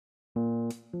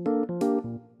Hey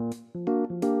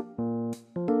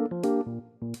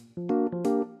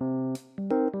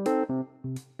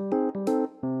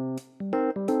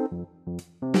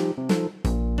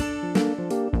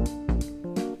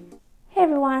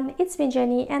everyone, it's me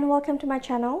Jenny and welcome to my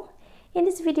channel. In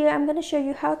this video, I'm going to show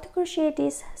you how to crochet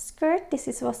this skirt. This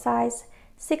is for size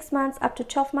 6 months up to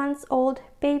 12 months old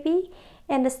baby,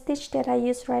 and the stitch that I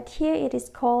use right here, it is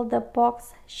called the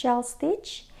box shell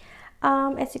stitch.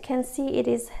 As you can see, it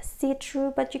is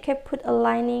see-through, but you can put a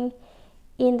lining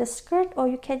in the skirt, or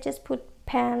you can just put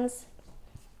pants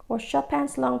or short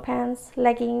pants, long pants,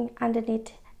 legging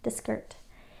underneath the skirt.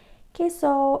 Okay,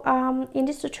 so in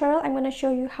this tutorial I'm going to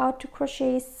show you how to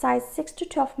crochet size 6 to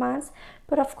 12 months,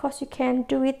 but of course you can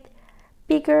do it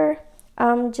bigger.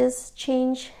 Just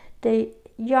change the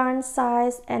yarn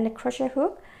size and the crochet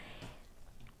hook.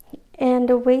 And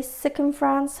the waist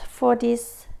circumference for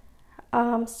this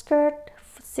skirt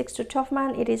 6 to 12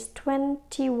 months, it is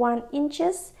 21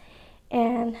 inches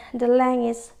and the length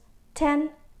is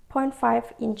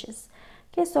 10.5 inches.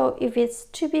 Okay, so if it's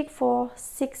too big for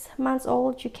 6 months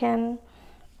old, you can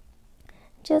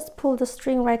just pull the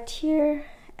string right here,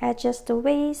 adjust the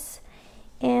waist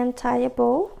and tie a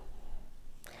bow.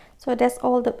 So that's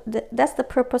all that's the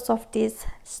purpose of this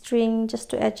string, just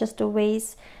to adjust the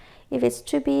waist. If it's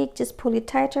too big, just pull it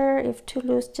tighter. If too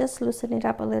loose, just loosen it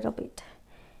up a little bit.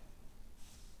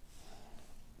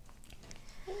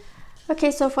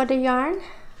 Okay, so for the yarn,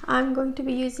 I'm going to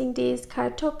be using this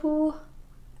Kartopu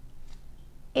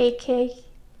AK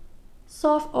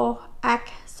soft or AK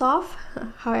soft,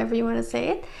 however you want to say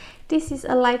it. This is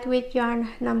a lightweight yarn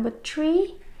number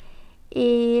 3.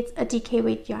 It's a DK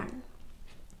weight yarn.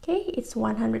 Okay, it's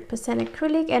 100%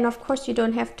 acrylic, and of course you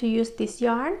don't have to use this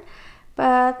yarn,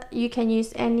 but you can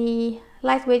use any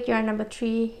lightweight yarn number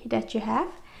 3 that you have.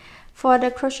 For the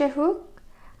crochet hook,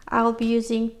 I'll be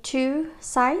using 2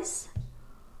 size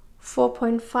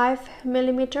 4.5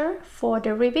 millimeter for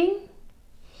the ribbing,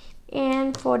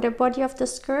 and for the body of the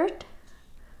skirt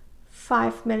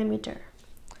 5 millimeter.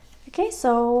 Okay,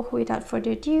 so without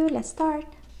further ado, let's start.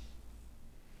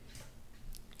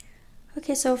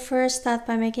 Okay, so first start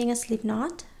by making a slip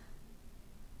knot.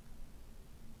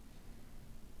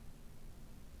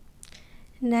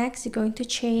 Next you're going to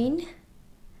chain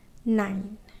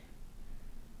 9.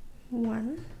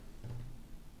 1,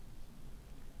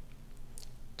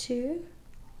 2,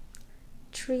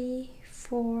 3,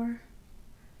 4,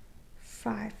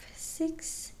 5,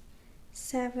 6,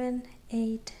 7,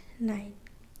 8, 9.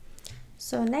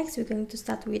 So next we're going to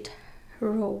start with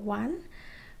row 1.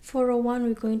 For row 1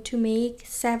 we're going to make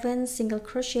 7 single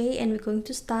crochet, and we're going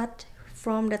to start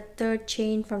from the 3rd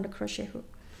chain from the crochet hook.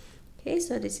 Okay,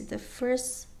 so this is the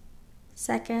 1st,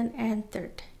 2nd and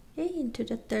 3rd. Okay, into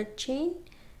the 3rd chain.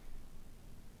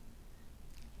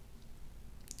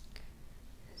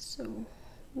 So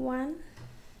 1,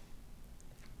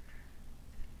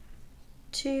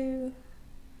 2,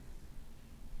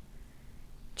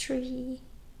 3,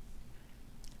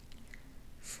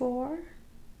 4,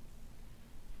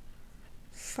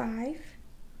 5,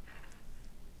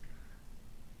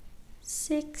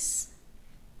 6,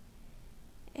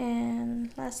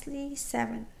 and lastly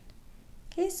 7.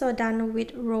 Okay, so done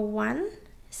with row 1,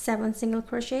 7 single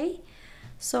crochet.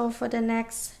 So for the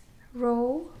next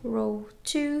row, row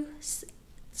 2,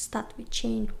 start with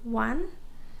chain 1,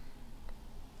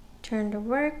 turn the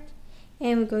work,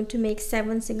 and we're going to make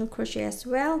 7 single crochet as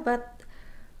well, but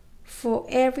for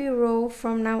every row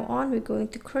from now on we're going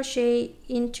to crochet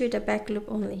into the back loop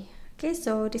only. Okay,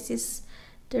 so this is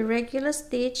the regular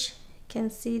stitch. You can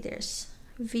see there's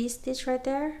V stitch right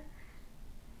there.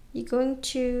 You're going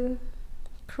to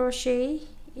crochet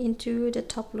into the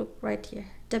top loop right here,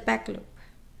 the back loop.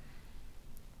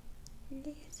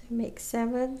 Okay, so make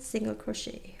 7 single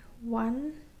crochet.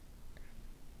 1,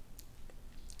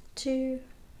 2,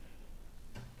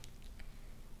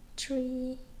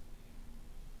 3,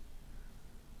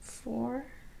 4,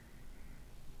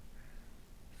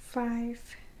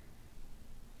 5,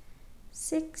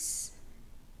 6,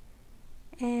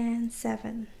 and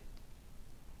 7.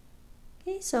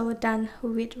 Okay, so done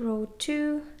with row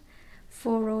 2.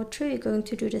 For row 3 you're going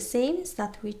to do the same.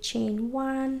 Start with chain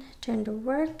 1, turn the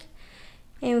work,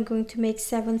 and we're going to make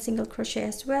 7 single crochet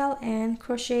as well and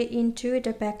crochet into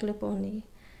the back loop only.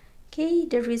 Okay,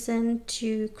 the reason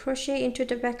to crochet into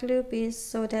the back loop is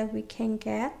so that we can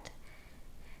get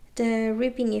the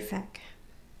ribbing effect.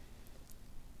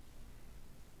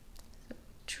 So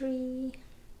 3,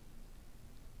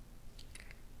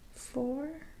 4,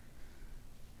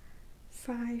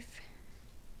 5,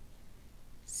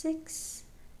 6,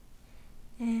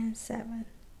 and 7.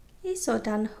 Okay, so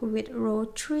done with row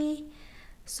 3.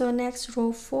 So next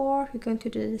row 4, we're going to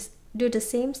do the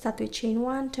same. Start with chain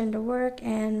 1, turn the work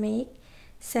and make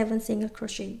 7 single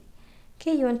crochet.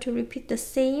 Okay, you want to repeat the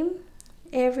same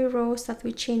every row. Start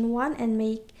with chain 1 and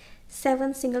make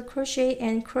 7 single crochet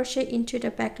and crochet into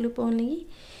the back loop only.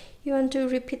 You want to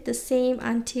repeat the same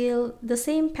until the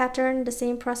same pattern, the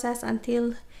same process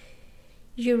until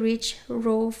you reach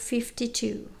row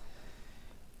 52.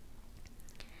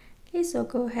 Okay, so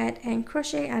go ahead and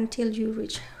crochet until you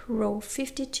reach row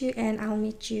 52 and I'll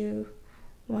meet you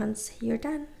once you're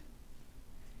done.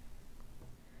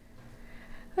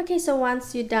 Okay, so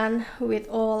once you're done with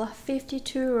all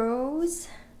 52 rows,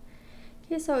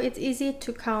 okay, so it's easy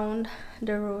to count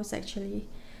the rows actually.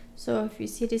 So if you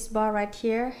see this bar right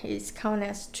here, it's counted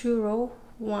as 2 rows,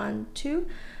 1, 2.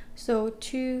 So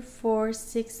 2, 4,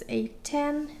 6, 8,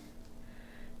 10,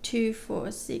 2,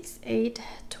 4, 6, 8,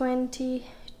 20,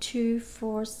 2,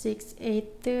 4, 6, 8,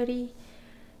 30,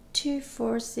 2,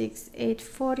 4, 6, 8,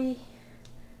 40,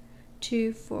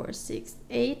 2, 4, 6,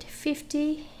 8,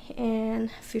 50,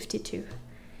 and 52.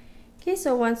 Okay,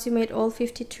 so once you made all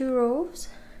 52 rows,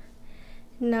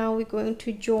 now we're going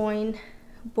to join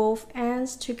both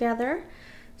ends together.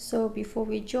 So before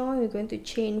we join, we're going to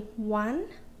chain 1,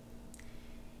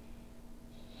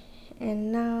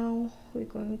 and now we're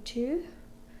going to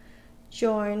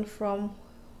join from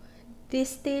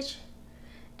this stitch,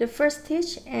 the first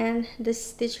stitch, and this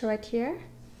stitch right here.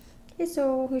 Okay,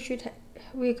 so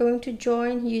we're going to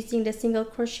join using the single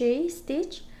crochet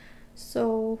stitch.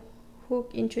 So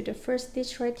hook into the first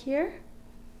stitch right here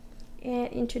and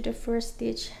into the first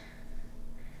stitch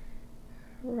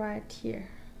right here.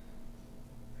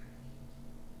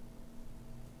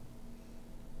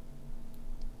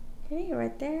 Okay,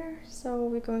 right there. So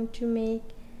we're going to make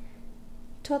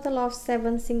total of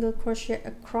 7 single crochet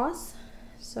across.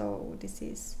 So this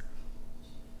is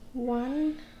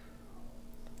 1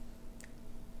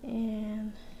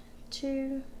 and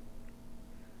 2,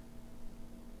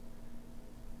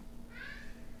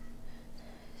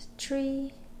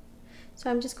 3. So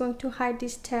I'm just going to hide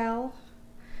this tail.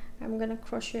 I'm gonna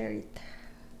crochet it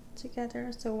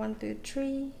together. So 1, 2,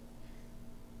 3,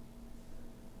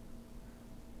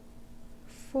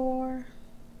 4,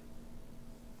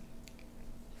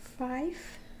 5,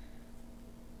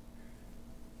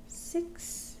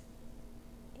 6,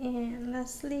 and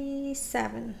lastly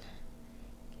 7.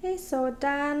 Okay, so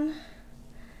done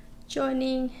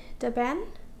joining the band.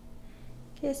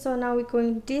 Okay, so now we're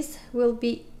going, this will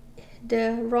be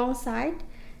the wrong side,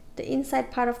 the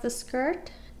inside part of the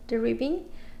skirt, the ribbing.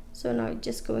 So now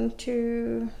just going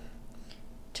to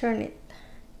turn it.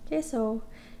 Okay, so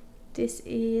this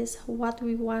is what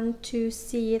we want to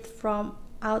see it from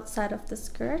outside of the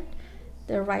skirt,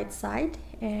 the right side,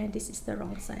 and this is the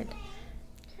wrong side.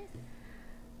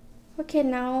 Okay,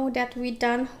 now that we're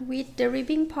done with the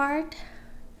ribbing part,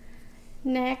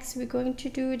 next we're going to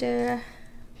do the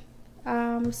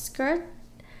skirt.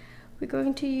 We're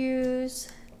going to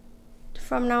use,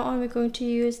 from now on, we're going to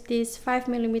use this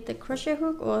 5mm crochet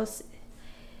hook or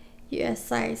US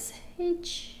size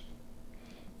H.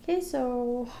 Okay,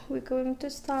 so we're going to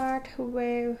start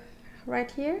with right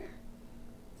here.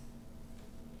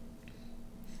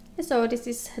 So this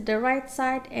is the right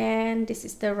side and this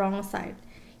is the wrong side.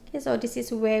 Okay, so this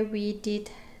is where we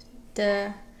did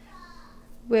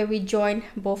where we join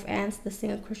both ends, the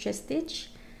single crochet stitch.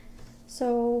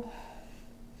 So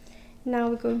now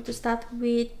we're going to start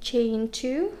with chain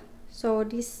 2. So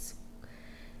this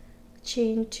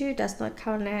chain 2 does not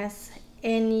count as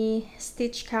any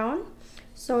stitch count.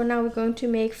 So now we're going to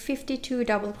make 52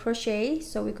 double crochet.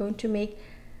 So we're going to make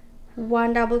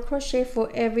 1 double crochet for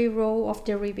every row of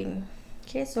the ribbing.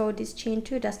 Okay, so this chain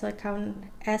 2 does not count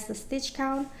as a stitch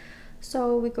count.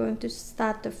 So we're going to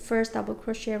start the first double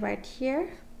crochet right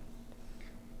here.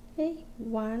 Okay,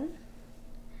 1,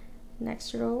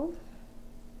 next row,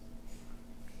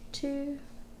 2,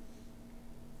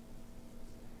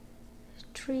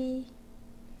 3,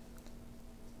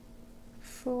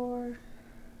 4,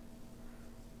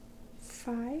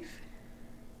 5,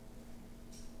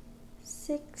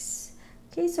 6.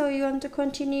 Okay, so you want to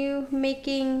continue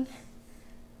making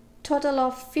total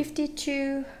of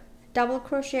 52 double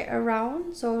crochet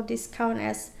around. So this count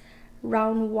as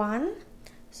round 1.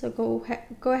 So go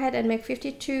ahead and make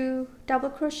 52 double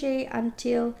crochet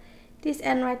until this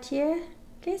end right here.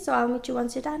 Okay, so I'll meet you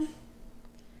once you're done.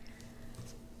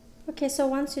 Okay, so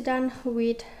once you're done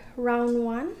with round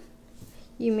 1,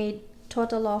 you made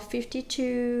total of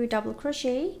 52 double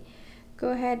crochet. Go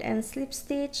ahead and slip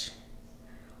stitch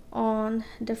on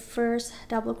the first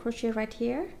double crochet right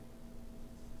here.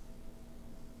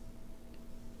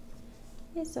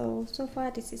 Okay, so far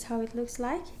this is how it looks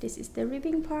like. This is the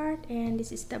ribbing part, and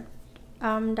this is the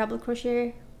double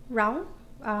crochet round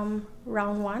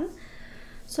one.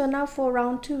 So now for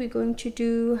round 2 we're going to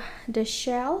do the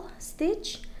shell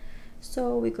stitch.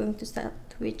 So we're going to start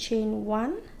with chain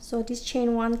 1. So this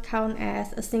chain 1 count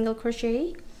as a single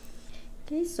crochet.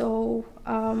 Okay, so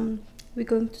we're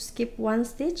going to skip 1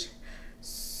 stitch.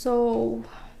 So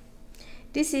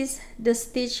this is the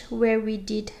stitch where we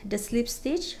did the slip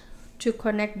stitch to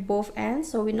connect both ends,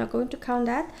 so we're not going to count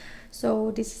that. So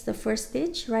this is the first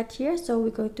stitch right here, so we're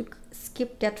going to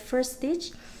skip that first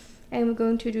stitch, and we're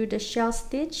going to do the shell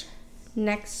stitch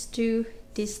next to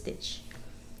this stitch.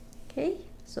 Okay,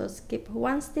 so skip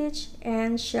 1 stitch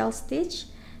and shell stitch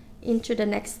into the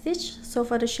next stitch. So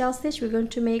for the shell stitch we're going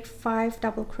to make 5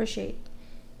 double crochet.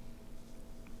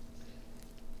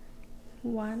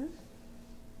 1,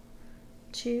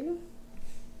 2,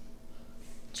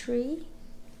 3,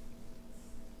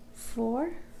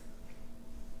 4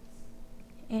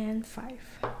 and 5.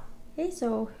 Okay,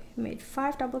 so we made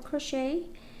 5 double crochet.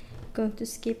 Going to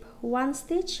skip 1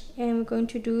 stitch, and we're going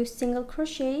to do single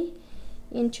crochet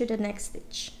into the next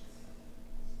stitch.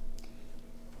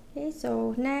 Okay,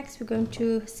 so next we're going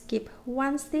to skip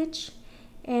 1 stitch,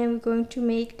 and we're going to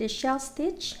make the shell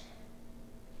stitch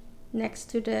next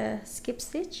to the skip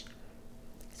stitch.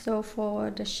 So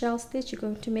for the shell stitch you're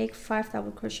going to make 5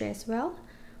 double crochet as well.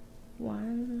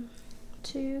 1,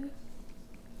 2,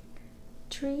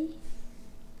 3,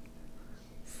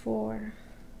 4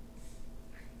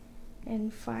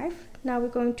 and 5. Now we're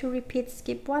going to repeat,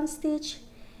 skip 1 stitch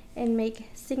and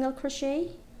make single crochet,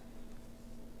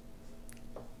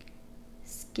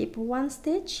 skip 1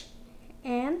 stitch,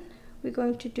 and we're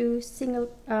going to do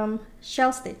single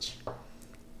shell stitch.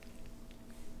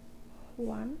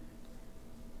 1,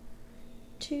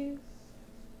 2,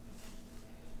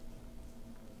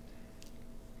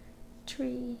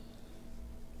 3,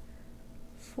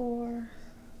 4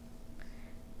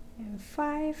 and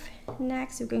 5.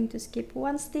 Next we're going to skip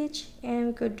 1 stitch,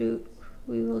 and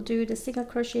we will do the single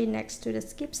crochet next to the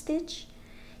skip stitch.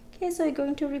 Okay, so you're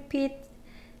going to repeat,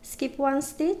 skip 1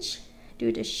 stitch,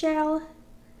 do the shell,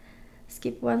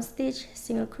 skip 1 stitch,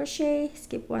 single crochet,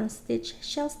 skip 1 stitch,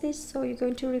 shell stitch. So you're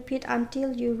going to repeat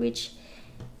until you reach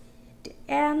the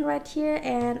end right here,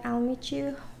 and I'll meet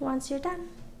you once you're done.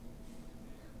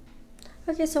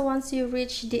 Okay, so once you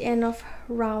reach the end of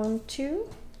round 2,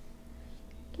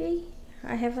 okay,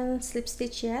 I haven't slip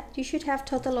stitched yet. You should have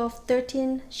total of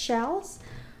 13 shells.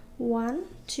 1,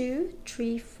 2,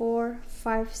 3, 4,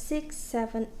 5, 6,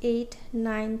 7, 8,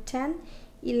 9, 10,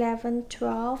 11,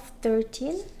 12,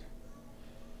 13.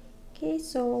 Okay,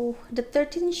 so the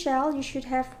 13th shell you should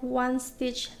have 1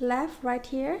 stitch left right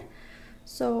here,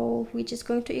 so we're just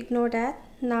going to ignore that.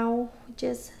 Now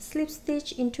just slip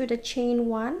stitch into the chain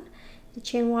 1, the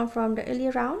chain 1 from the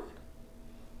earlier round.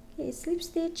 Okay, slip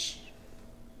stitch.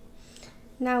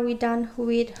 Now we're done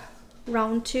with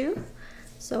round 2.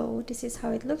 So this is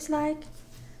how it looks like.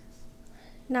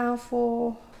 Now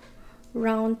for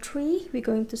round 3 we're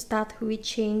going to start with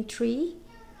chain 3.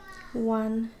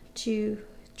 1, 2,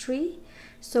 3.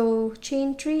 So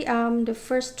chain 3, the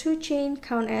first 2 chain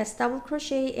count as double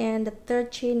crochet, and the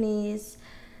third chain is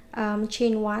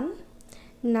chain 1.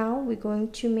 Now we're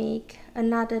going to make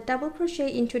another double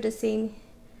crochet into the same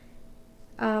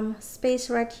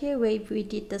space right here where we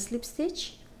did the slip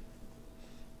stitch.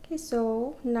 Okay,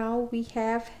 so now we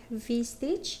have V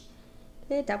stitch,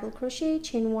 okay, double crochet,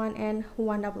 chain 1 and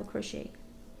 1 double crochet.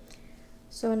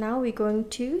 So now we're going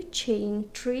to chain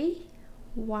 3,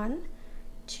 1,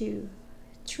 2,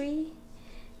 3.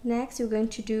 Next we're going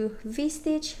to do V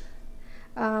stitch.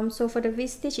 So for the V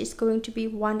stitch it's going to be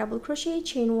 1 double crochet,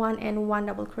 chain 1 and 1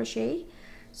 double crochet.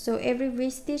 So every V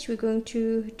stitch we're going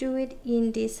to do it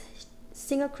in this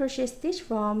single crochet stitch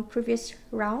from previous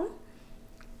round.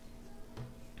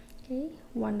 Okay,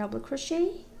 1 double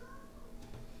crochet,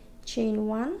 chain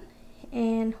 1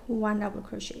 and 1 double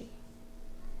crochet.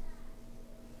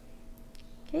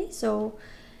 Okay, so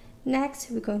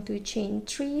next we're going to chain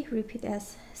 3, repeat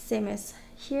as same as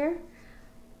here.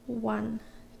 1,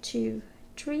 2,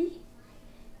 3.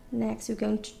 Next we're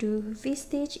going to do V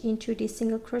stitch into the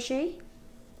single crochet,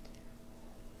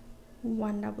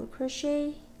 1 double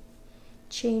crochet,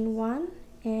 chain 1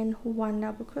 and 1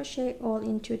 double crochet, all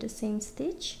into the same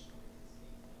stitch.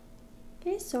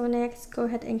 Okay, so next go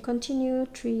ahead and continue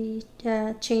chain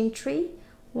 3,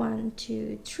 1,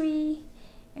 2, 3,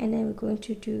 and then we're going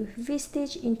to do V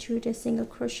stitch into the single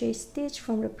crochet stitch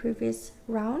from the previous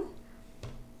round.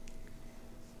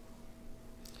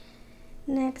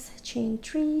 Next chain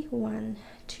 3, 1,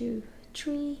 2,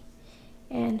 3,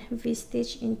 and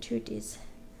V-stitch into this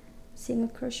single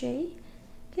crochet.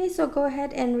 Okay, so go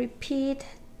ahead and repeat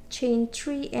chain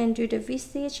 3 and do the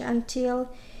V-stitch until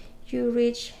you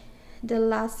reach the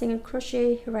last single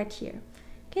crochet right here.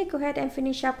 Okay, go ahead and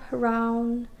finish up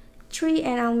round 3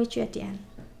 and I'll meet you at the end.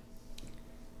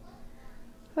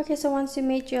 Okay, so once you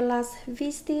made your last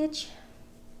V-stitch,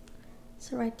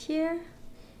 so right here,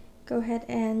 go ahead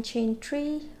and chain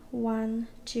 3, 1,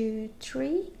 2,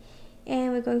 3,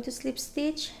 and we're going to slip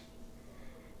stitch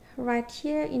right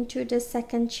here into the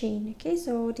second chain. Okay,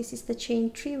 so this is the chain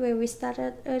 3 where we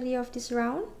started earlier of this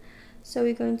round, so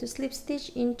we're going to slip stitch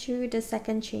into the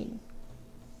second chain.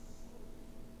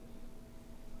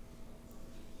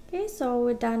 Okay, so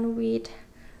we're done with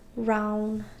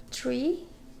round 3.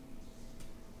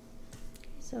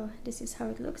 So this is how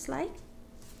it looks like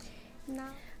now.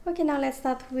 Okay, now let's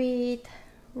start with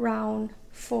round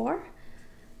 4.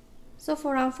 So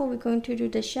for round 4, we're going to do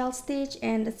the shell stitch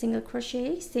and the single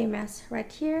crochet, same as right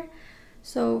here.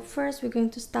 So first we're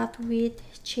going to start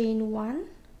with chain 1.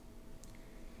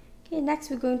 Okay, next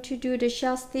we're going to do the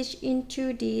shell stitch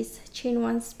into this chain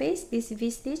 1 space, this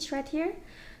V-stitch right here.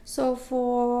 So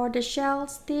for the shell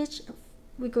stitch,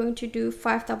 we're going to do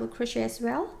 5 double crochet as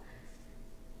well.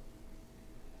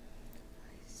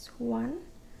 1,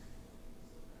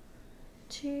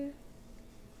 2,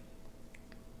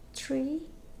 3,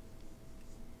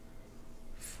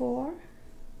 4,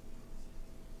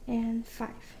 and 5.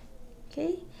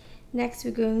 Okay, next we're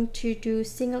going to do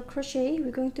single crochet. We're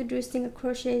going to do single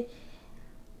crochet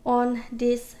on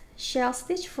this shell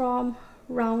stitch from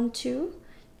round 2.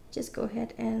 Just go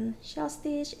ahead and shell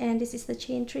stitch, and this is the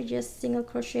chain 3, just single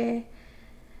crochet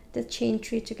the chain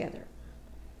 3 together.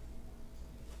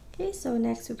 Okay, so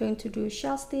next we're going to do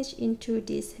shell stitch into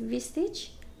this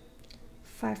V-stitch,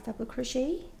 5 double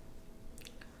crochet,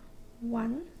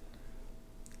 1,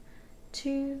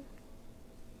 2,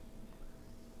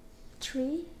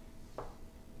 3,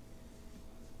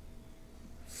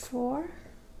 4,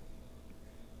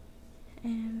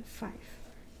 and 5.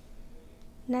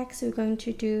 Next we're going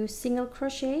to do single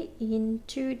crochet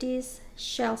into this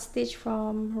shell stitch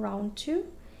from round 2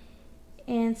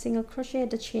 and single crochet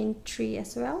the chain 3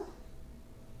 as well.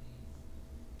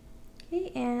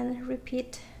 Okay, and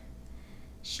repeat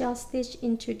shell stitch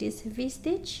into this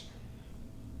V-stitch,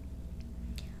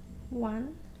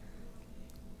 1,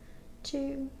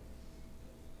 2,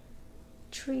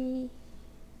 3,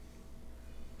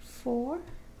 4,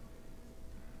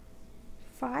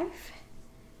 5.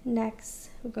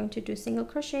 Next we're going to do single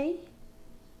crochet.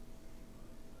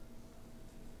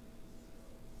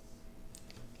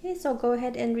 Okay, so go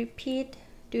ahead and repeat,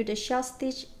 do the shell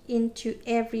stitch into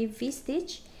every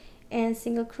V-stitch and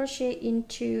single crochet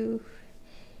into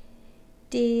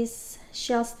this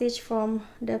shell stitch from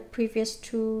the previous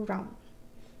 2 rounds.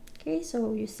 Okay,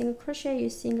 so you single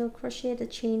crochet the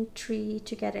chain 3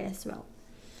 together as well.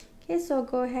 Okay, so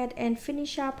go ahead and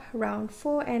finish up round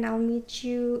 4 and I'll meet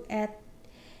you at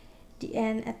the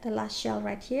end at the last shell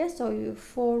right here. So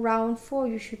for round 4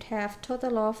 you should have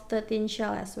total of 13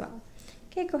 shell as well.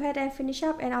 Okay, go ahead and finish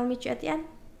up and I'll meet you at the end.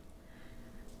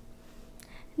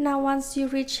 Now once you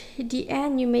reach the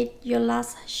end, you made your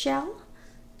last shell.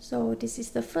 So this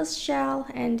is the first shell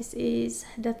and this is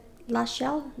the last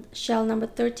shell, shell number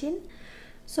 13.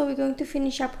 So we're going to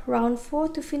finish up round 4.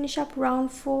 To finish up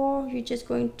round 4, you're just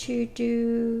going to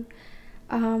do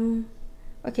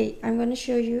okay, I'm going to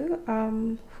show you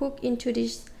hook into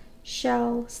this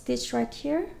shell stitch right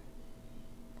here.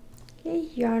 Okay,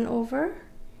 yarn over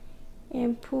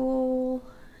and pull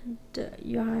the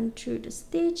yarn through the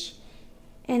stitch,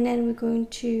 and then we're going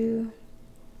to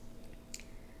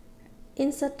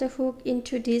insert the hook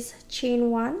into this chain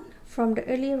 1 from the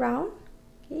early round.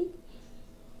 Okay,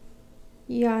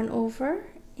 yarn over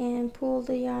and pull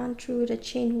the yarn through the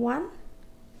chain 1.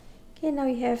 Okay, now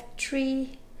you have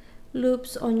 3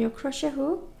 loops on your crochet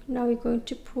hook. Now we're going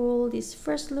to pull this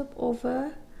first loop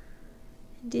over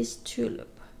this 2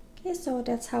 loop. Okay, so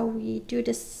that's how we do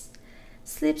this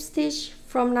slip stitch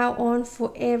from now on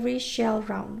for every shell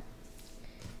round.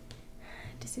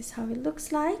 This is how it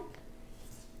looks like.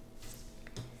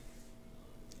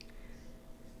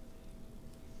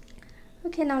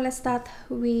 Okay, now let's start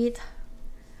with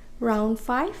round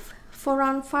 5. For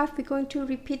round 5, we're going to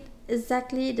repeat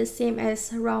exactly the same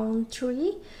as round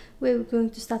 3, where we're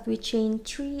going to start with chain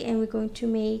 3 and we're going to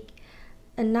make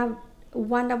another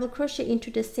 1 double crochet into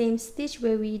the same stitch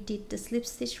where we did the slip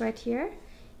stitch right here.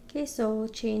 Okay, so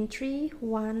chain 3,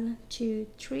 1, 2,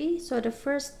 3. So the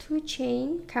first 2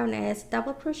 chain count as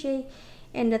double crochet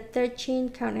and the third chain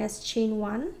count as chain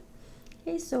 1.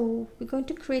 Okay, so we're going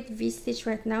to create V-stitch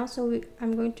right now. So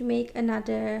I'm going to make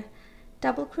another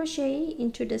double crochet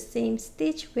into the same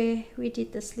stitch where we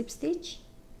did the slip stitch.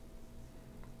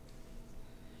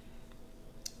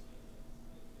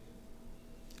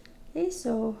 Okay,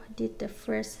 so did the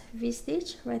first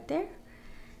V-stitch right there.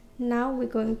 Now we're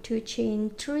going to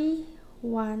chain 3,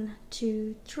 1,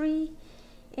 2, 3,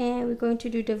 and we're going to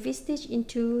do the V-stitch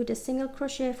into the single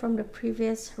crochet from the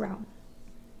previous round.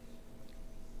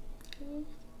 Okay,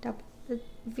 the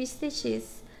V-stitch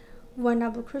is 1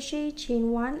 double crochet,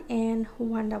 chain 1 and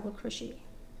 1 double crochet.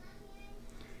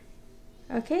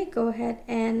 Okay, go ahead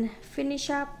and finish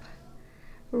up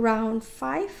round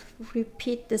 5.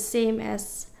 Repeat the same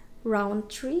as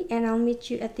round 3, and I'll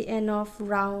meet you at the end of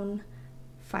round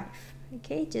 5.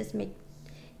 Okay, just make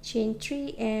chain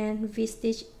 3 and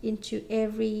V-stitch into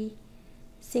every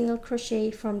single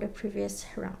crochet from the previous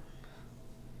round.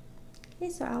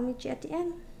 Okay, so I'll meet you at the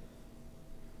end.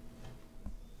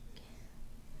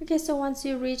 Okay, so once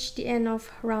you reach the end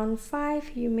of round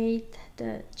 5, you made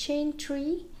the chain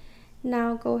 3.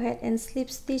 Now go ahead and slip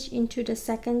stitch into the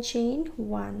second chain,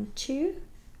 1, 2.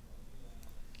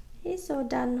 Okay, so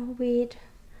done with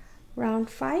round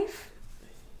 5.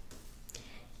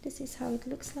 This is how it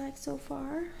looks like so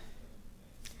far.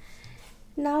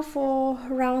 Now for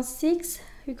round 6,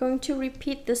 we're going to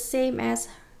repeat the same as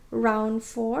round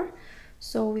 4.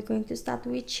 So we're going to start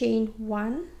with chain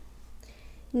 1.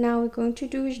 Now we're going to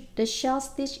do the shell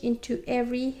stitch into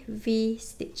every V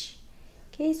stitch.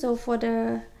 Okay, so for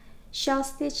the shell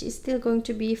stitch, it's still going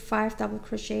to be 5 double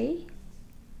crochet.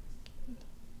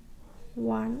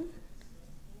 1,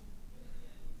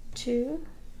 2,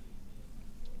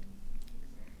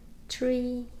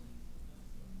 3,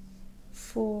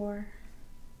 4,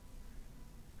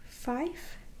 5.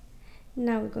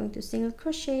 Now we're going to single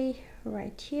crochet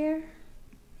right here.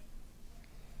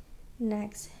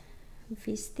 Next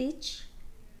V-stitch.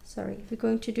 Sorry, we're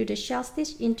going to do the shell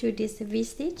stitch into this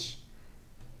V-stitch.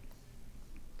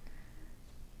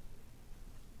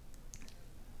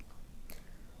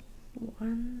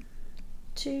 One,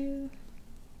 2,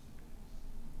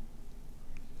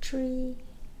 3,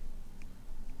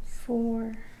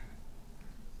 4,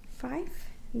 5.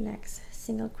 Next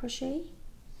single crochet.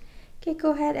 Okay,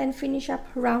 go ahead and finish up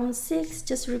round 6.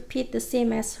 Just repeat the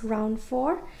same as round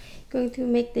 4. Going to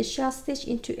make the shell stitch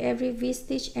into every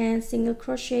V-stitch and single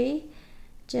crochet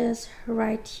just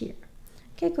right here.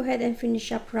 Okay, go ahead and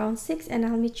finish up round 6 and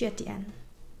I'll meet you at the end.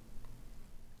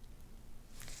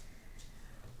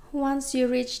 Once you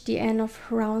reach the end of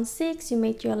round 6, you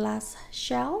make your last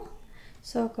shell.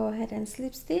 So go ahead and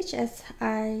slip stitch as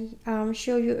I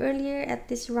showed you earlier at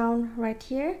this round right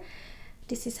here.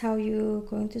 This is how you're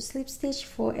going to slip stitch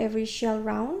for every shell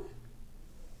round.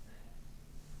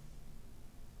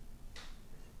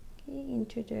 Okay,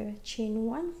 into the chain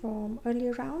 1 from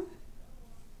earlier round.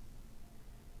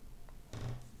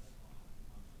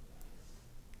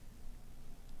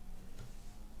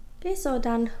 Okay, so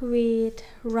done with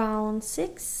round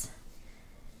 6,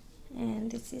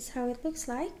 and this is how it looks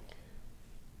like.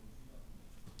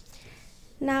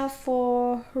 Now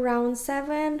for round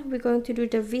 7, we're going to do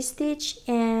the V-stitch,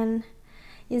 and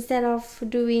instead of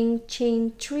doing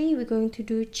chain 3, we're going to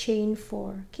do chain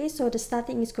 4. Okay, so the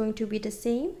starting is going to be the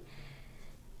same.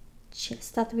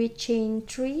 Start with chain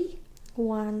 3,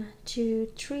 1, 2,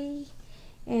 3,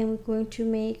 and we're going to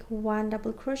make 1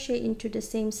 double crochet into the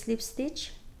same slip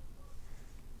stitch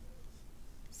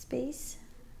space.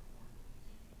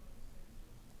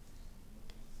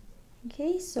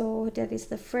 Okay, so that is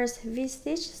the first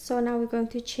V-stitch. So now we're going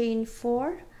to chain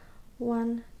 4,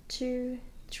 1, 2,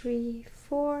 3,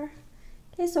 4.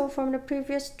 Okay, so from the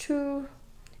previous 2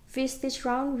 V-stitch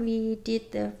round, we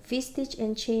did the V-stitch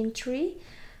and chain 3.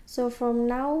 So from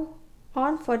now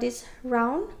on for this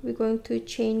round, we're going to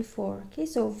chain 4. Okay,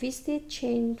 so V-stitch,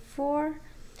 chain 4,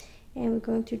 and we're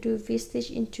going to do V-stitch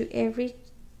into every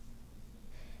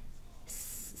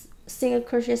single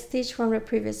crochet stitch from the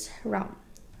previous round.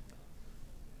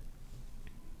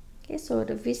 Okay, so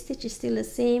the V-stitch is still the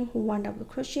same, 1 double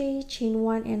crochet, chain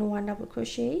 1 and 1 double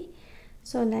crochet.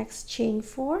 So next chain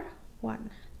 4,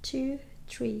 1, 2,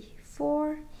 3,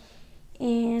 4,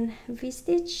 and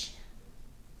V-stitch.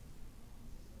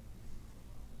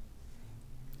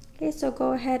 Okay, so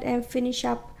go ahead and finish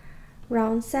up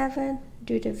round 7,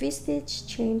 do the V-stitch,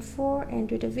 chain 4 and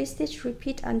do the V-stitch.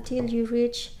 Repeat until you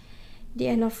reach the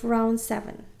end of round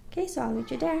 7. Okay, so I'll meet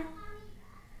you there.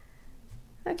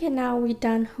 Okay, now we're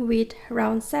done with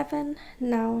round 7.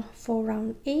 Now for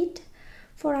round 8.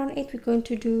 For round 8, we're going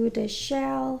to do the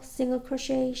shell, single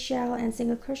crochet, shell and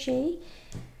single crochet.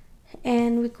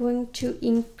 and we're going to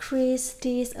increase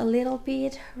this a little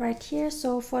bit right here.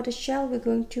 So for the shell, we're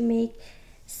going to make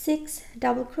 6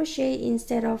 double crochet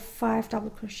instead of 5 double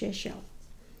crochet shell.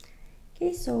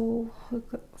 Okay, so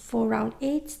for round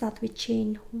 8, start with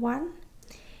chain 1,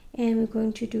 and we're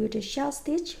going to do the shell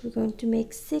stitch. We're going to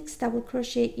make 6 double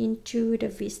crochet into the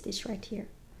V stitch right here.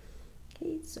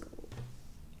 Okay, so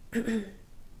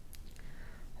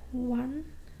 1,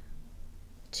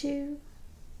 2,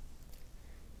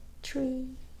 3,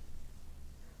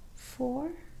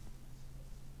 4,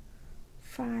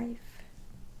 5,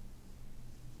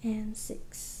 and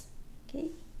 6.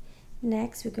 Okay,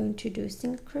 next we're going to do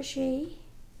single crochet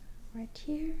right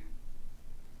here.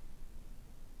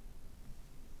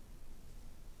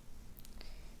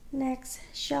 Next,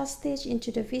 shell stitch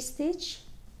into the V stitch,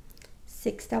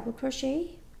 6 double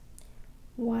crochet,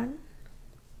 1,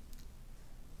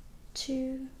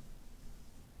 2,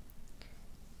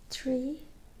 3,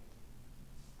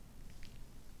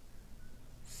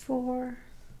 4,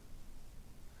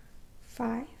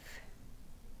 5,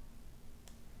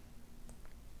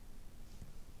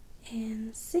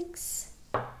 and 6.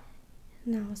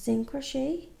 Now single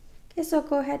crochet. Okay, so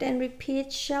go ahead and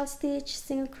repeat shell stitch,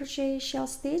 single crochet, shell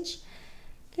stitch.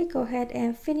 Okay, go ahead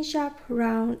and finish up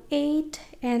round 8,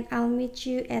 and I'll meet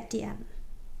you at the end.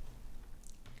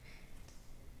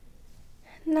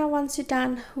 Now once you're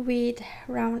done with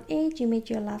round 8, you made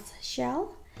your last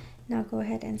shell. Now go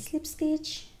ahead and slip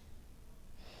stitch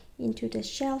into the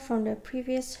shell from the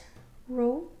previous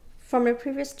row, from the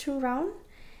previous 2 rounds,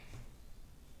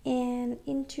 and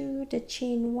into the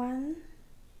chain 1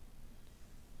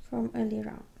 from early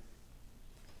round.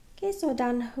 Okay, so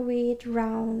done with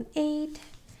round 8.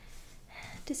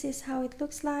 This is how it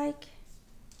looks like.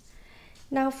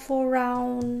 Now for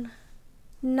round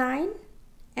 9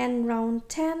 and round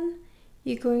 10,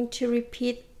 you're going to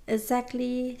repeat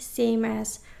exactly same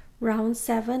as round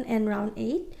 7 and round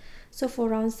 8. So for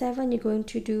round 7, you're going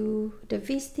to do the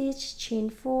V stitch, chain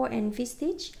 4 and V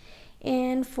stitch.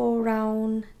 And for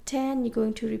round 10, you're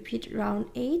going to repeat round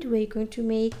 8, where you're going to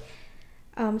make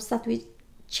start with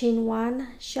chain 1,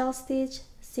 shell stitch,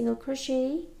 single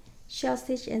crochet, shell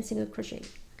stitch, and single crochet.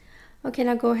 Okay,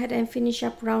 now go ahead and finish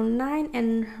up round 9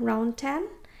 and round 10,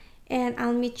 and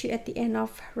I'll meet you at the end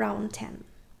of round 10.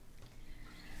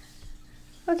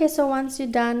 Okay, so once you're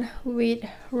done with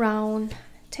round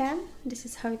 10, this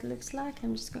is how it looks like.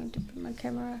 I'm just going to put my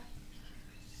camera.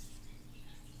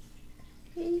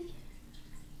 Okay.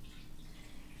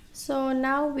 So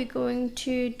now we're going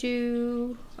to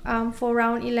do for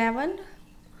round 11,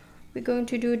 we're going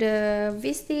to do the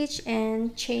V stitch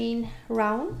and chain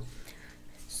round.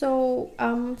 So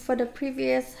for the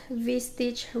previous V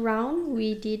stitch round,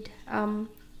 we did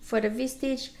for the V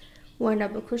stitch 1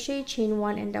 double crochet, chain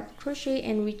 1 and double crochet,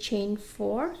 and we chain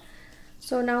 4.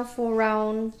 So now for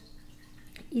round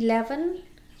 11,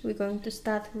 we're going to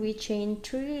start with chain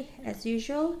 3 as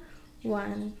usual.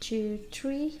 1, 2,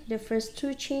 3. The first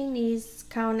 2 chain is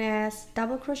count as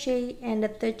double crochet, and the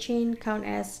third chain count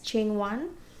as chain 1.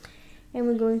 And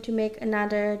we're going to make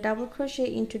another double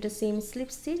crochet into the same slip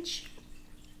stitch.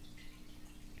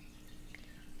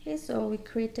 Okay, so we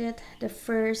created the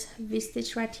first V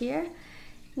stitch right here.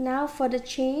 Now for the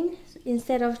chain,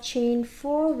 instead of chain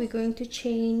 4, we're going to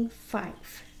chain 5.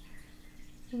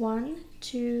 1,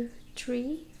 2,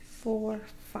 3, 4,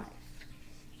 5.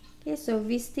 Okay, so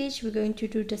V stitch, we're going to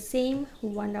do the same,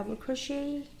 1 double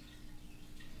crochet,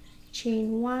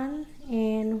 chain 1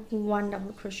 and 1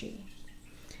 double crochet.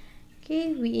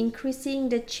 Okay, we're increasing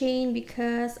the chain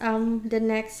because the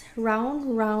next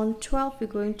round, round 12, we're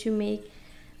going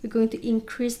to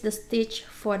increase the stitch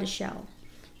for the shell.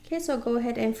 Okay, so go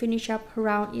ahead and finish up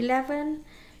round 11,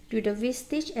 do the V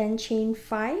stitch and chain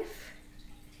 5.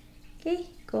 Okay,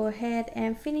 go ahead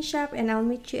and finish up, and I'll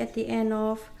meet you at the end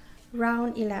of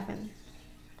round 11.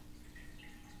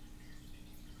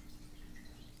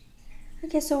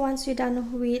 Okay, so once you're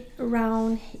done with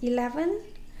round 11,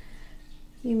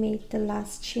 you made the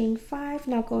last chain 5.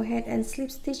 Now go ahead and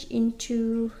slip stitch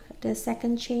into the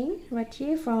second chain right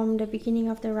here from the beginning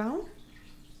of the round.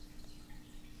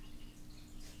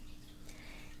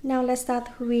 Now let's start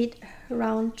with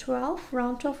round 12.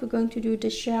 Round 12, we're going to do the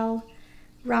shell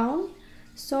round.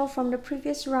 So from the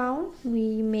previous round,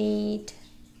 we made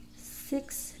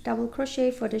 6 double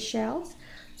crochet for the shells.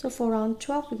 So for round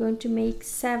 12, we're going to make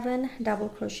 7 double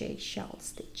crochet shell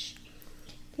stitch.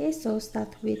 Okay, so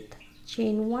start with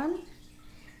chain 1.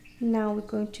 Now we're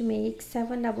going to make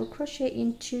 7 double crochet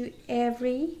into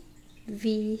every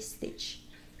V stitch.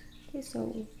 Okay,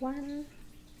 so 1,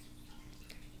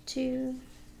 2,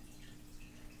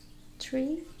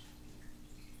 3,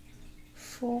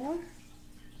 4,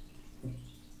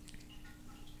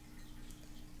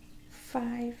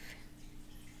 5,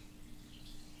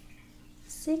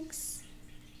 6,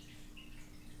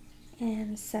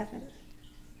 and 7.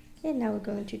 Okay, now we're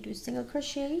going to do single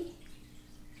crochet,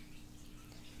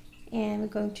 and we're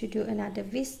going to do another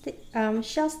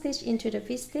shell stitch into the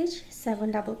V-stitch, 7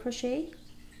 double crochet,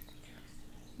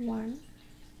 1,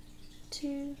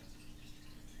 2,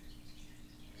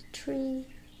 3,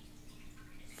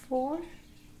 4,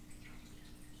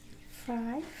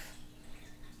 5,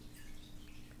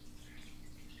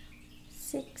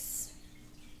 6,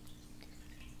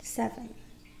 7.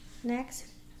 Next,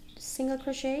 single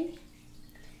crochet.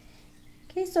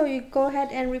 Okay, so you go ahead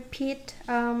and repeat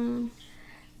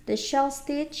the shell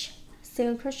stitch,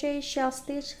 single crochet, shell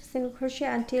stitch, single crochet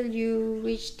until you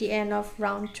reach the end of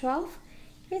round 12.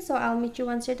 Okay, so I'll meet you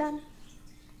once you're done.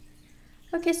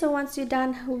 Okay, so once you're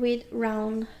done with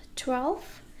round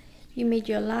 12, you made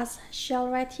your last shell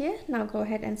right here. Now go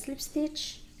ahead and slip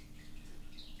stitch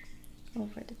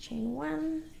over the chain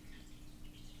 1.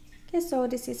 Okay, so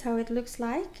this is how it looks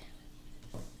like.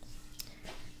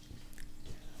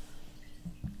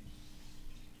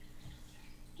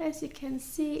 As you can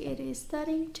see, it is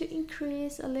starting to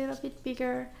increase a little bit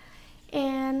bigger,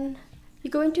 and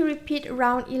you're going to repeat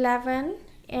round 11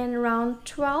 and round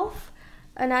 12,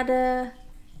 another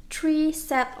 3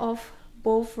 set of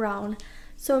both round.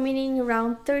 So meaning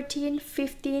round 13,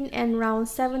 15, and round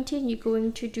 17 you're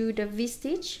going to do the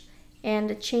V-stitch and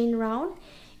the chain round,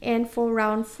 and for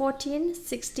round 14,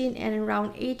 16, and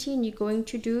round 18 you're going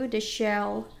to do the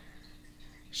shell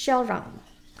round.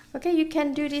 Okay, you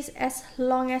can do this as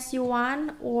long as you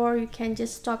want, or you can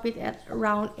just stop it at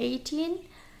round 18.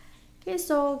 Okay,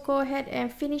 so go ahead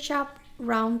and finish up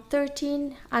round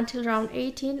 13 until round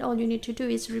 18. All you need to do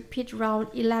is repeat round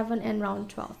 11 and round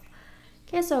 12.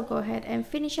 Okay, so go ahead and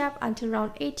finish up until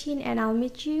round 18, and I'll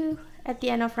meet you at the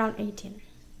end of round 18.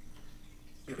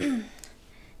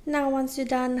 Now once you're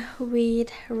done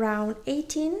with round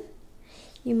 18,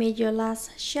 you made your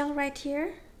last shell right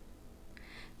here.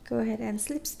 Go ahead and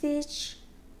slip stitch,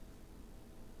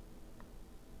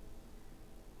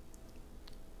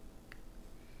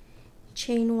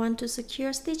 chain 1 to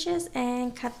secure stitches,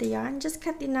 and cut the yarn. Just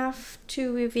cut enough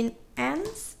to weave in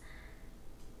ends.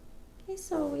 Okay,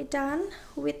 so we're done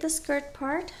with the skirt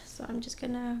part. So I'm just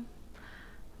gonna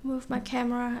move my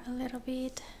camera a little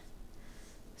bit.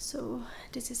 So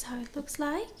this is how it looks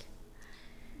like.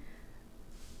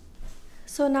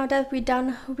 So now that we're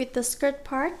done with the skirt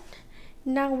part,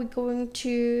 now we're going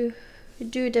to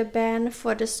do the band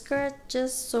for the skirt,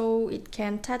 just so it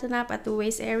can tighten up at the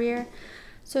waist area.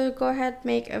 So go ahead,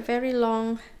 make a very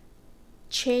long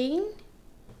chain.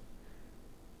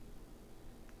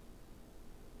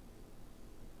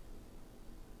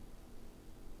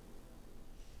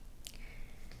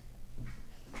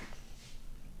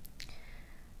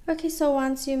 Okay, so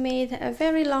once you made a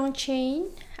very long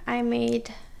chain, I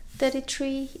made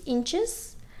 33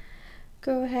 inches.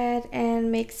 Go ahead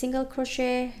and make single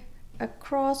crochet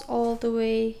across all the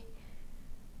way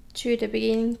to the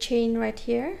beginning chain right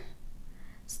here,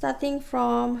 starting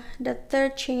from the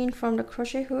 3rd chain from the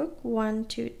crochet hook. 1,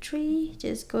 2, 3.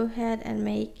 Just go ahead and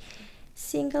make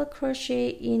single crochet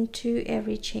into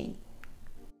every chain.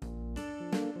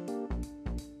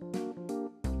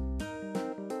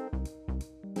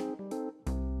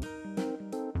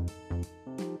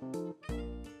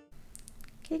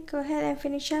 Okay, go ahead and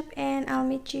finish up, and I'll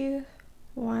meet you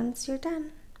once you're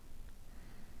done.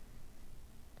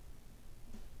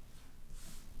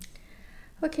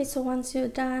 Okay, so once you're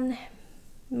done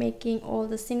making all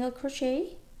the single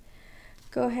crochet,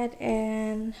 go ahead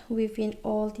and weave in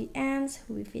all the ends.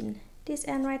 Weave in this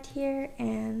end right here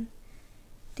and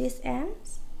this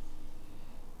ends.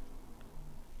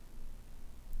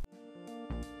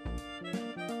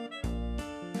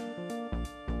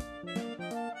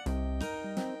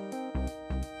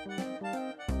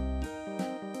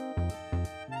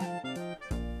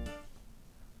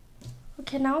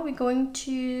 Okay, now we're going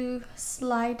to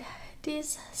slide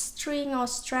this string or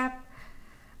strap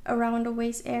around the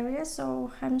waist area.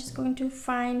 So I'm just going to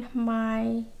find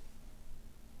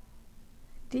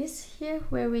this here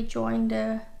where we join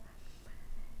the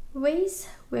waist,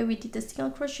 where we did the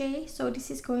single crochet. So this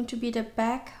is going to be the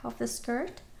back of the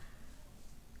skirt.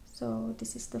 So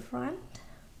this is the front.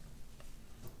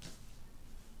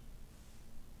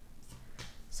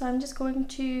 So I'm just going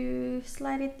to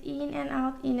slide it in and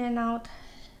out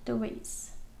the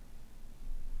waist.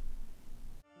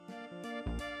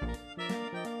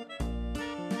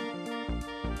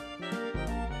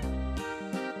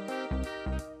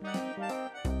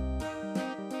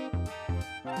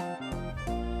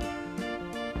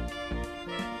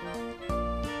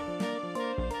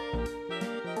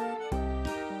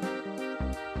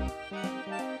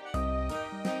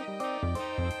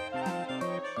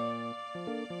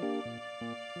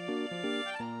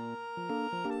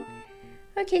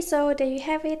 Okay, so there you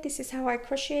have it. This is how I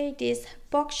crochet this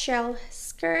box shell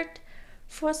skirt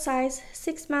for size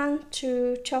 6 months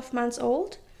to 12 months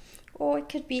old, or it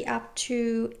could be up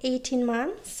to 18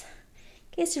 months.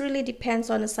 It really depends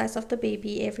on the size of the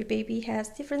baby. Every baby has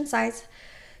different size.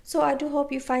 So I do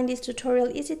hope you find this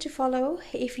tutorial easy to follow.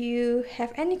 If you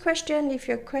have any question, leave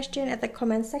your question at the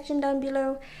comment section down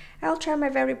below. I'll try my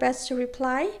very best to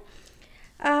reply.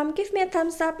 Give me a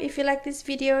thumbs up if you like this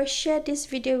video. Share this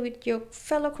video with your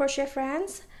fellow crochet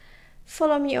friends.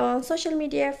 Follow me on social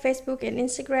media, Facebook and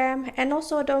Instagram. And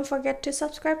also don't forget to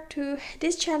subscribe to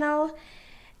this channel.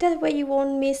 That way you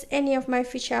won't miss any of my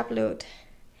future uploads.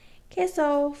 Okay,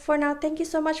 so for now, thank you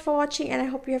so much for watching and I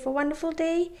hope you have a wonderful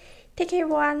day. Take care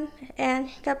everyone and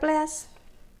God bless.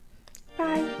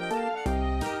 Bye.